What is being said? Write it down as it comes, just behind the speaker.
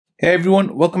Hey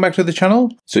everyone, welcome back to the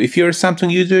channel. So if you're a Samsung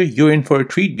user, you're in for a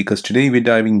treat because today we're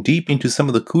diving deep into some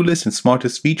of the coolest and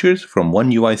smartest features from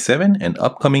One UI 7 and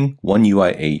upcoming One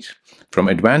UI 8. From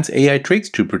advanced AI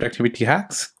tricks to productivity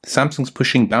hacks, Samsung's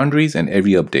pushing boundaries in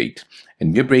every update.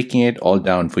 And we're breaking it all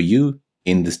down for you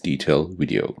in this detailed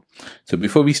video. So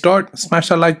before we start, smash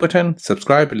that like button,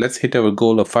 subscribe, and let's hit our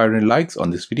goal of 500 likes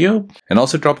on this video. And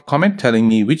also drop a comment telling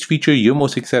me which feature you're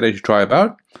most excited to try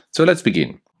about. So let's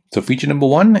begin. So feature number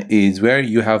one is where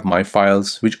you have My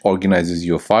Files, which organizes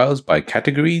your files by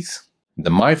categories. The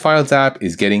My Files app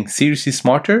is getting seriously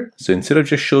smarter. So instead of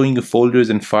just showing you folders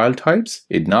and file types,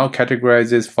 it now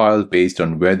categorizes files based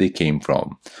on where they came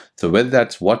from. So whether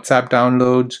that's WhatsApp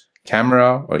downloads,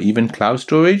 camera, or even cloud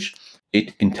storage,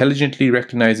 it intelligently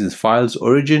recognizes file's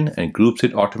origin and groups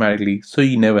it automatically, so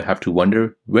you never have to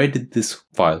wonder, where did this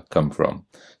file come from?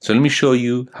 So let me show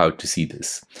you how to see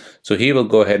this. So here we'll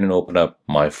go ahead and open up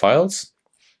My Files.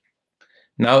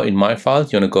 Now in My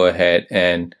Files, you want to go ahead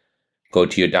and go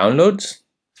to your downloads.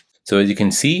 So as you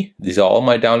can see, these are all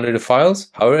my downloaded files.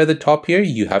 However, at the top here,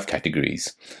 you have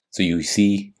categories. So you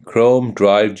see Chrome,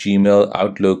 Drive, Gmail,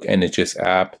 Outlook, NHS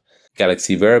app,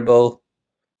 Galaxy Wearable,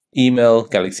 Email,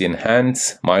 Galaxy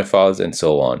Enhance, My Files, and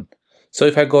so on. So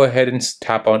if I go ahead and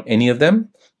tap on any of them,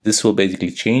 this will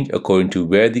basically change according to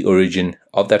where the origin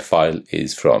of that file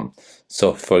is from.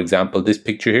 So for example, this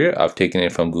picture here, I've taken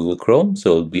it from Google Chrome, so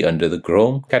it'll be under the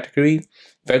Chrome category.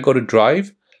 If I go to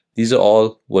Drive, these are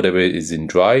all whatever is in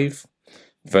Drive.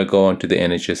 If I go on to the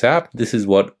NHS app, this is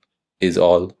what is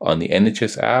all on the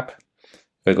NHS app.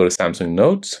 If I go to Samsung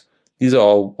Notes, these are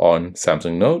all on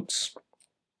Samsung Notes.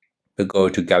 If I go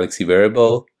to Galaxy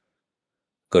Wearable,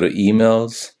 go to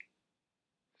Emails,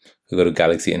 we go to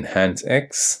Galaxy Enhance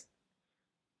X,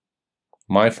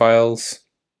 My Files,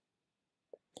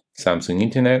 Samsung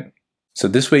Internet. So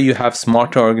this way you have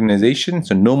smarter organization,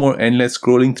 so no more endless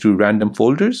scrolling through random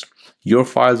folders. Your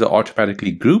files are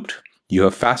automatically grouped. You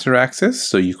have faster access,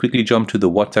 so you quickly jump to the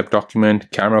WhatsApp document,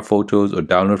 camera photos, or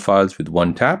download files with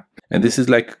one tap. And this is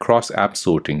like cross-app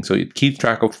sorting, so it keeps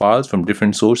track of files from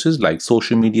different sources like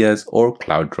social medias or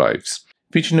cloud drives.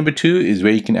 Feature number two is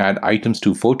where you can add items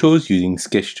to photos using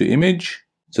sketch to image.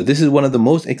 So this is one of the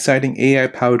most exciting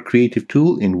AI-powered creative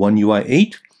tool in One UI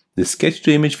 8. The sketch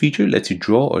to image feature lets you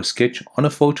draw or sketch on a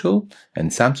photo,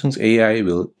 and Samsung's AI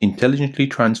will intelligently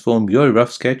transform your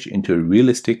rough sketch into a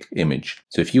realistic image.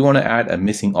 So if you want to add a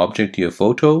missing object to your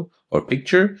photo or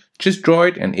picture, just draw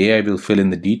it and AI will fill in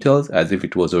the details as if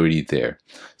it was already there.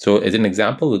 So as an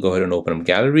example, we'll go ahead and open up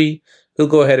Gallery. We'll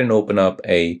go ahead and open up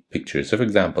a picture. So for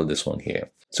example, this one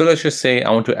here. So let's just say I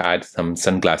want to add some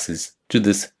sunglasses to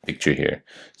this picture here.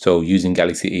 So using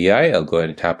Galaxy AI, I'll go ahead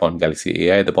and tap on Galaxy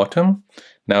AI at the bottom.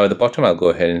 Now at the bottom, I'll go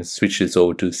ahead and switch this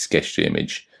over to sketch to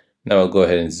image. Now I'll go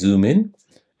ahead and zoom in,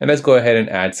 and let's go ahead and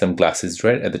add some glasses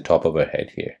right at the top of our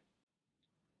head here.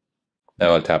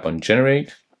 Now I'll tap on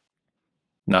generate.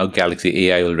 Now Galaxy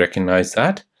AI will recognize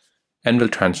that and will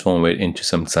transform it into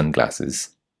some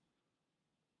sunglasses.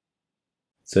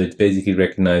 So it's basically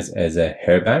recognized as a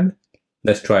hairband.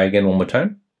 Let's try again one more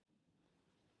time.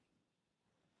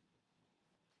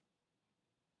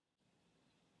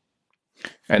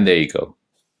 And there you go.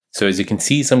 So as you can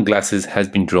see, some glasses has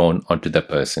been drawn onto the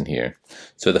person here.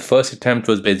 So the first attempt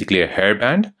was basically a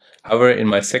hairband. However, in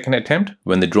my second attempt,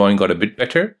 when the drawing got a bit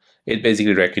better, it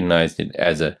basically recognized it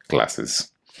as a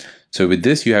glasses. So with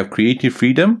this, you have creative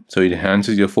freedom. So it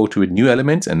enhances your photo with new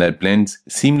elements and that blends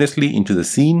seamlessly into the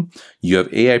scene. You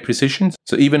have AI precision.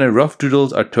 So even a rough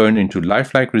doodles are turned into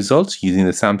lifelike results using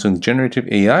the Samsung's generative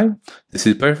AI. This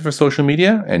is perfect for social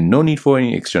media and no need for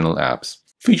any external apps.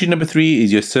 Feature number three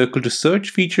is your circle to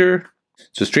search feature.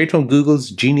 So straight from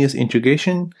Google's genius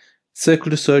integration,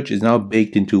 circle to search is now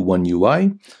baked into One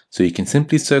UI. So you can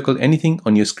simply circle anything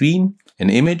on your screen, an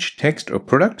image, text, or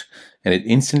product, and it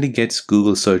instantly gets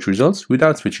Google search results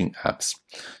without switching apps.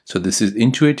 So this is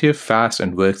intuitive, fast,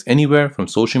 and works anywhere from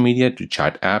social media to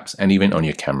chat apps and even on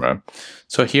your camera.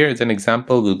 So here as an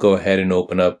example, we'll go ahead and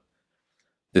open up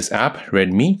this app,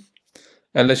 Redmi,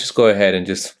 and let's just go ahead and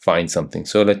just find something.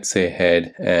 So let's say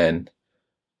ahead and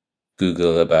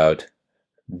Google about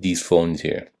these phones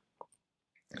here.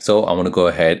 So I want to go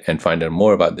ahead and find out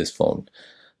more about this phone.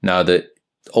 Now the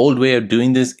old way of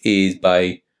doing this is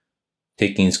by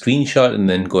taking a screenshot and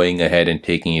then going ahead and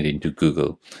taking it into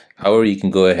Google. However, you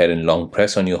can go ahead and long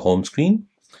press on your home screen,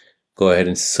 go ahead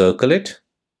and circle it.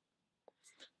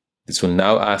 This will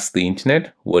now ask the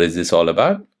internet, what is this all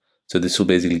about? So this will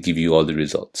basically give you all the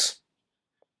results.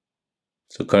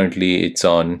 So currently it's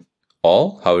on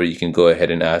all. However, you can go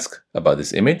ahead and ask about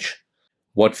this image.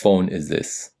 What phone is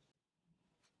this?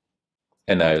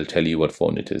 and I'll tell you what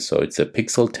phone it is. So it's a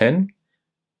Pixel 10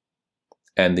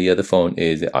 and the other phone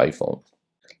is the iPhone.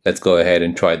 Let's go ahead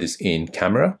and try this in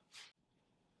camera.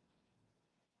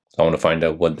 I want to find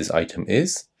out what this item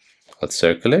is. I'll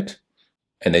circle it.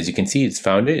 And as you can see, it's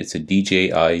found it. It's a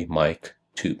DJI Mic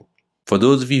 2. For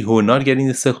those of you who are not getting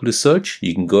the circle to search,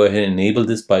 you can go ahead and enable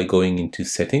this by going into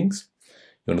settings.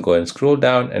 You want to go ahead and scroll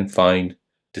down and find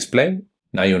display.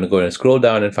 Now you want to go ahead and scroll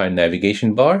down and find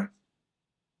navigation bar.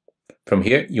 From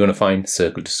here, you want to find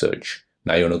circle to search.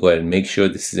 Now you want to go ahead and make sure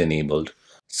this is enabled.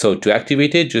 So to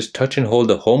activate it, just touch and hold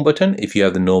the home button if you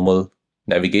have the normal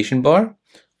navigation bar,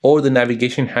 or the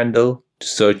navigation handle to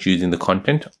search using the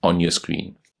content on your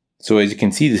screen. So as you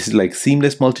can see, this is like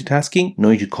seamless multitasking. No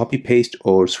need to copy, paste,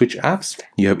 or switch apps.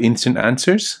 You have instant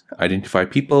answers, identify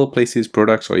people, places,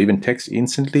 products, or even text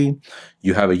instantly.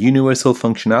 You have a universal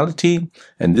functionality,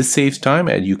 and this saves time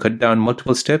and you cut down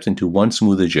multiple steps into one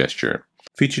smoother gesture.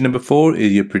 Feature number 4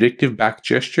 is your Predictive Back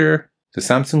Gesture. So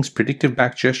Samsung's Predictive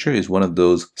Back Gesture is one of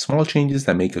those small changes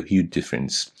that make a huge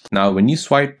difference. Now, when you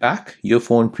swipe back, your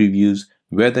phone previews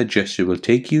where that gesture will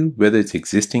take you, whether it's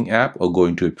existing app or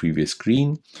going to a previous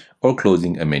screen or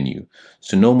closing a menu.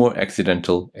 So no more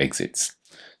accidental exits.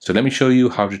 So let me show you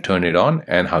how to turn it on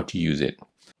and how to use it.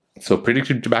 So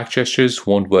predictive back gestures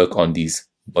won't work on these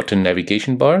button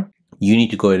navigation bar. You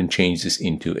need to go ahead and change this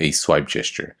into a swipe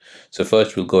gesture. So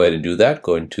first we'll go ahead and do that.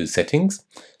 Go into settings,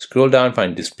 scroll down,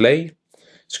 find display,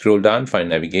 scroll down, find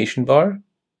navigation bar.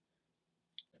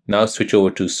 Now switch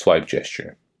over to swipe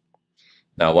gesture.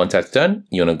 Now, once that's done,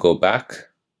 you want to go back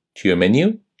to your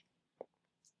menu.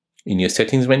 In your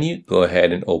settings menu, go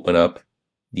ahead and open up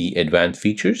the advanced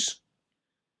features.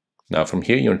 Now from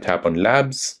here, you want to tap on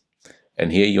labs,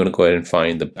 and here you want to go ahead and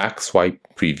find the back swipe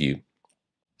preview.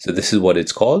 So this is what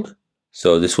it's called.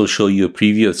 So this will show you a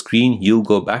preview of screen you'll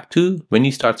go back to when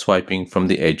you start swiping from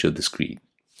the edge of the screen.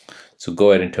 So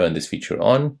go ahead and turn this feature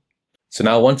on. So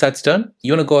now once that's done,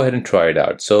 you want to go ahead and try it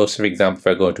out. So for example, if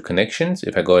I go into connections,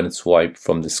 if I go ahead and swipe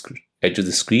from the edge of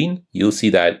the screen, you'll see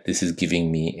that this is giving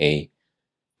me a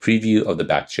preview of the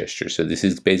back gesture. So this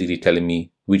is basically telling me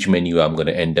which menu I'm going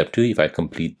to end up to if I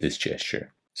complete this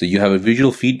gesture. So you have a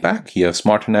visual feedback, you have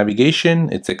smarter navigation,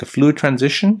 it's like a fluid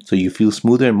transition, so you feel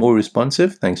smoother and more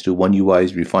responsive thanks to One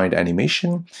UI's refined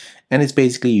animation, and it's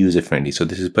basically user-friendly. So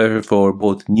this is perfect for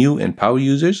both new and power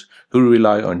users who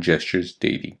rely on gestures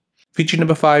daily. Feature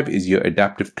number 5 is your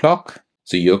adaptive clock.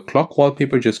 So your clock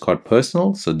wallpaper just got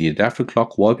personal. So the adaptive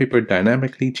clock wallpaper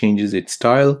dynamically changes its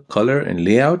style, color, and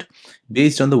layout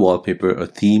based on the wallpaper or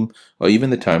theme or even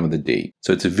the time of the day.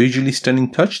 So it's a visually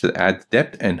stunning touch that adds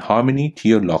depth and harmony to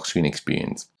your lock screen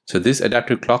experience. So this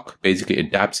adaptive clock basically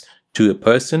adapts to a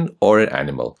person or an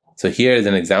animal. So here is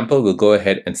an example. We'll go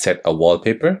ahead and set a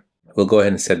wallpaper. We'll go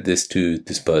ahead and set this to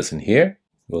this person here.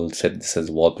 We'll set this as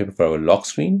a wallpaper for our lock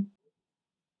screen.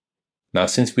 Now,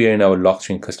 since we are in our lock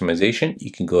screen customization,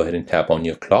 you can go ahead and tap on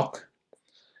your clock.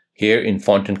 Here in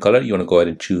font and color, you want to go ahead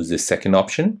and choose the second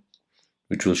option,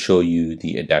 which will show you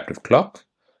the adaptive clock.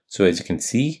 So as you can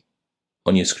see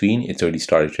on your screen, it's already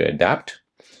started to adapt.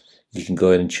 You can go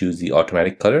ahead and choose the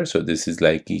automatic color. So this is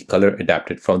like the color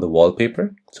adapted from the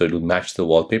wallpaper. So it will match the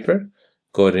wallpaper.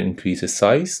 Go ahead and increase the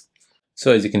size.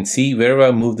 So as you can see, wherever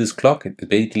I move this clock, it's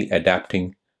basically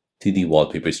adapting to the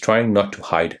wallpaper. It's trying not to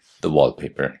hide the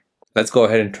wallpaper. Let's go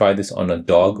ahead and try this on a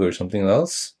dog or something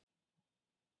else.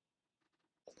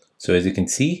 So as you can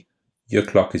see, your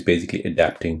clock is basically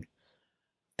adapting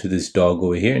to this dog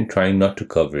over here and trying not to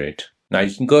cover it. Now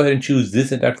you can go ahead and choose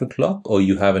this adaptive clock, or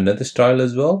you have another style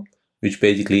as well, which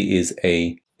basically is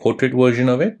a portrait version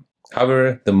of it.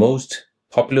 However, the most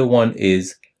popular one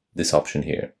is this option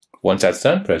here. Once that's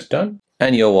done, press done,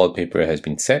 and your wallpaper has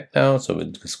been set now. So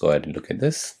we'll just go ahead and look at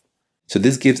this. So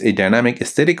this gives a dynamic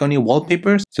aesthetic on your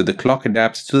wallpaper. So the clock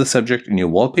adapts to the subject in your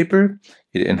wallpaper.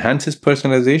 It enhances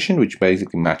personalization, which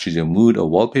basically matches your mood or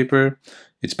wallpaper.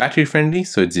 It's battery friendly,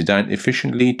 so it's designed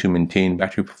efficiently to maintain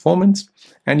battery performance.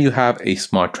 And you have a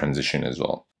smart transition as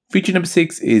well. Feature number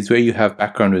 6 is where you have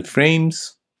background with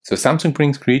frames. So Samsung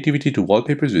brings creativity to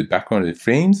wallpapers with background with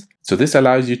frames. So this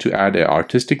allows you to add an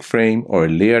artistic frame or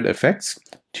layered effects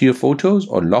to your photos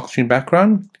or lock screen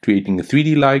background, creating a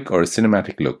 3D-like or a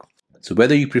cinematic look. So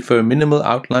whether you prefer minimal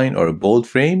outline or a bold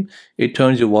frame, it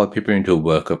turns your wallpaper into a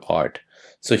work of art.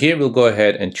 So here we'll go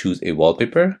ahead and choose a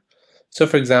wallpaper. So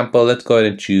for example, let's go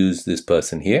ahead and choose this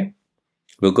person here.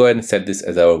 We'll go ahead and set this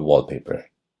as our wallpaper.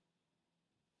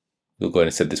 We'll go ahead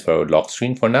and set this for our lock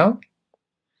screen for now.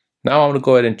 Now I'm going to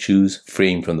go ahead and choose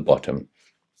frame from the bottom.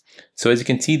 So as you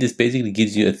can see, this basically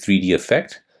gives you a 3D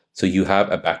effect. So you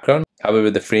have a background. However,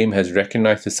 the frame has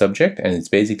recognized the subject and it's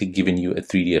basically given you a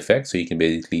 3D effect. So you can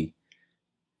basically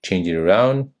change it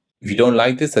around. If you don't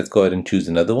like this, let's go ahead and choose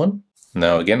another one.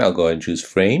 Now again, I'll go ahead and choose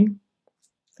frame.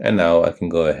 And now I can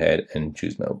go ahead and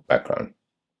choose my background.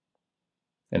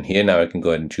 And here now I can go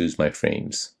ahead and choose my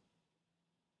frames.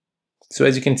 So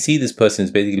as you can see, this person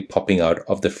is basically popping out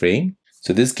of the frame.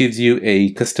 So this gives you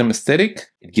a custom aesthetic.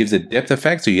 It gives a depth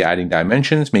effect. So you're adding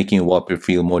dimensions, making your wallpaper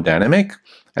feel more dynamic.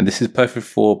 And this is perfect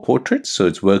for portraits. So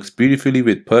it works beautifully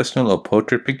with personal or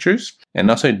portrait pictures. And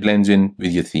also it blends in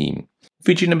with your theme.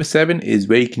 Feature number 7 is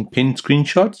where you can pin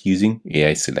screenshots using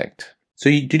AI Select. So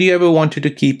did you ever wanted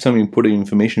to keep some important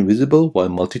information visible while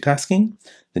multitasking?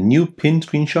 The new pin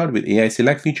screenshot with AI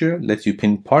Select feature lets you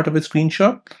pin part of a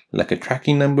screenshot, like a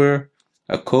tracking number,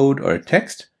 a code, or a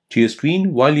text, to your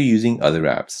screen while you're using other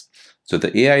apps. So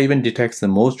the AI even detects the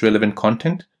most relevant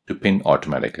content to pin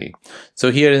automatically. So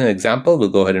here is an example. We'll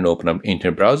go ahead and open up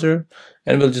Internet browser,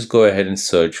 and we'll just go ahead and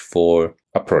search for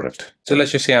a product. So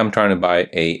let's just say I'm trying to buy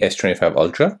a S25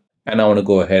 Ultra, and I want to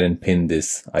go ahead and pin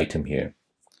this item here.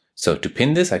 So to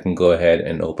pin this, I can go ahead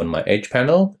and open my Edge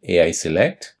panel, AI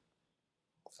Select.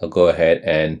 I'll go ahead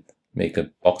and make a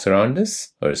box around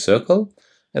this, or a circle,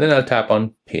 and then I'll tap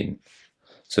on Pin.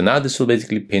 So now this will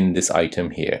basically pin this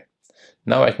item here.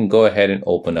 Now I can go ahead and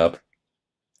open up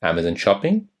Amazon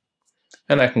Shopping,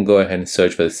 and I can go ahead and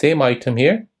search for the same item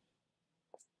here,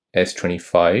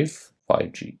 S25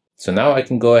 5G. So now I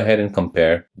can go ahead and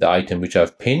compare the item which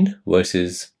I've pinned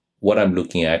versus what I'm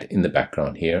looking at in the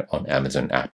background here on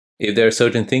Amazon app. If there are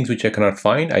certain things which I cannot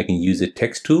find, I can use the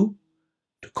text tool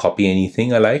to copy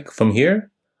anything I like from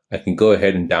here. I can go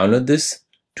ahead and download this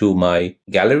to my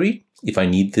gallery. If I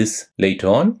need this later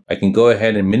on, I can go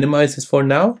ahead and minimize this for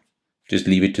now. Just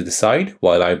leave it to the side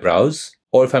while I browse.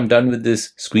 Or if I'm done with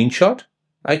this screenshot,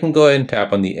 I can go ahead and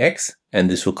tap on the X, and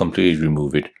this will completely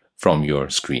remove it from your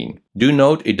screen. Do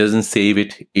note, it doesn't save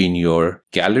it in your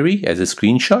gallery as a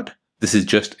screenshot. This is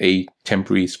just a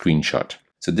temporary screenshot.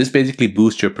 So this basically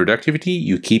boosts your productivity.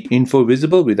 You keep info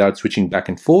visible without switching back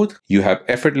and forth. You have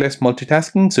effortless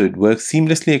multitasking, so it works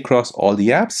seamlessly across all the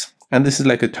apps. And this is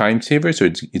like a time saver, so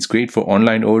it's great for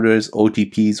online orders,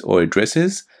 OTPs, or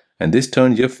addresses. And this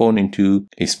turns your phone into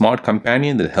a smart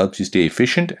companion that helps you stay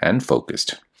efficient and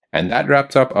focused. And that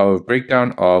wraps up our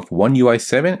breakdown of One UI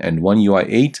 7 and One UI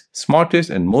 8 smartest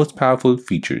and most powerful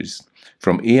features.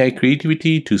 From AI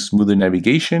creativity to smoother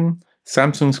navigation,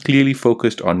 Samsung's clearly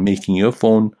focused on making your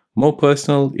phone more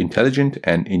personal, intelligent,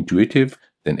 and intuitive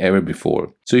than ever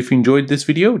before. So if you enjoyed this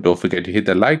video, don't forget to hit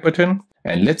the like button,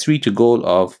 and let's reach a goal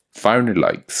of 500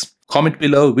 likes. Comment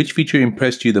below which feature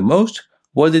impressed you the most.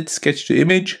 Was it sketch to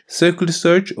image, circle to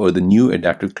search, or the new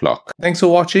adaptive clock? Thanks for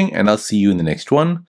watching, and I'll see you in the next one.